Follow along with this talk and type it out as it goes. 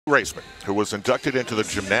Raisman, who was inducted into the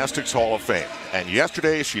Gymnastics Hall of Fame. And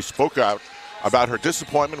yesterday she spoke out about her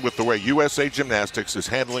disappointment with the way USA Gymnastics is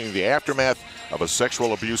handling the aftermath of a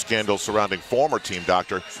sexual abuse scandal surrounding former team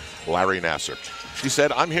doctor Larry Nassar. She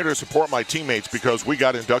said, "I'm here to support my teammates because we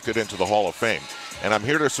got inducted into the Hall of Fame, and I'm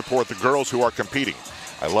here to support the girls who are competing.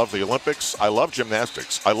 I love the Olympics, I love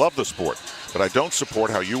gymnastics, I love the sport, but I don't support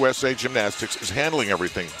how USA Gymnastics is handling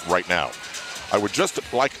everything right now. I would just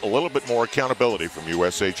like a little bit more accountability from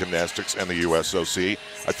USA Gymnastics and the USOC.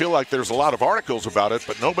 I feel like there's a lot of articles about it,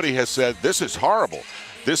 but nobody has said, this is horrible.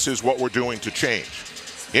 This is what we're doing to change."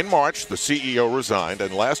 In March, the CEO resigned,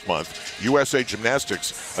 and last month, USA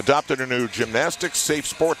Gymnastics adopted a new gymnastics safe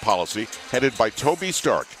sport policy headed by Toby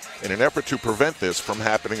in an effort to prevent this from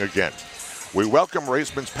happening again. "We welcome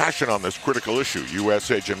Raisman's passion on this critical issue,"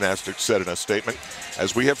 USA Gymnastics said in a statement.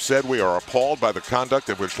 "As we have said, we are appalled by the conduct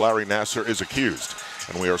of which Larry Nassar is accused,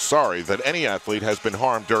 and we are sorry that any athlete has been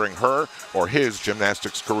harmed during her or his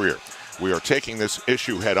gymnastics career. We are taking this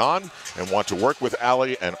issue head on and want to work with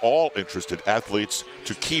Ali and all interested athletes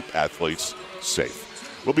to keep athletes safe."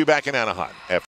 We'll be back in Anaheim after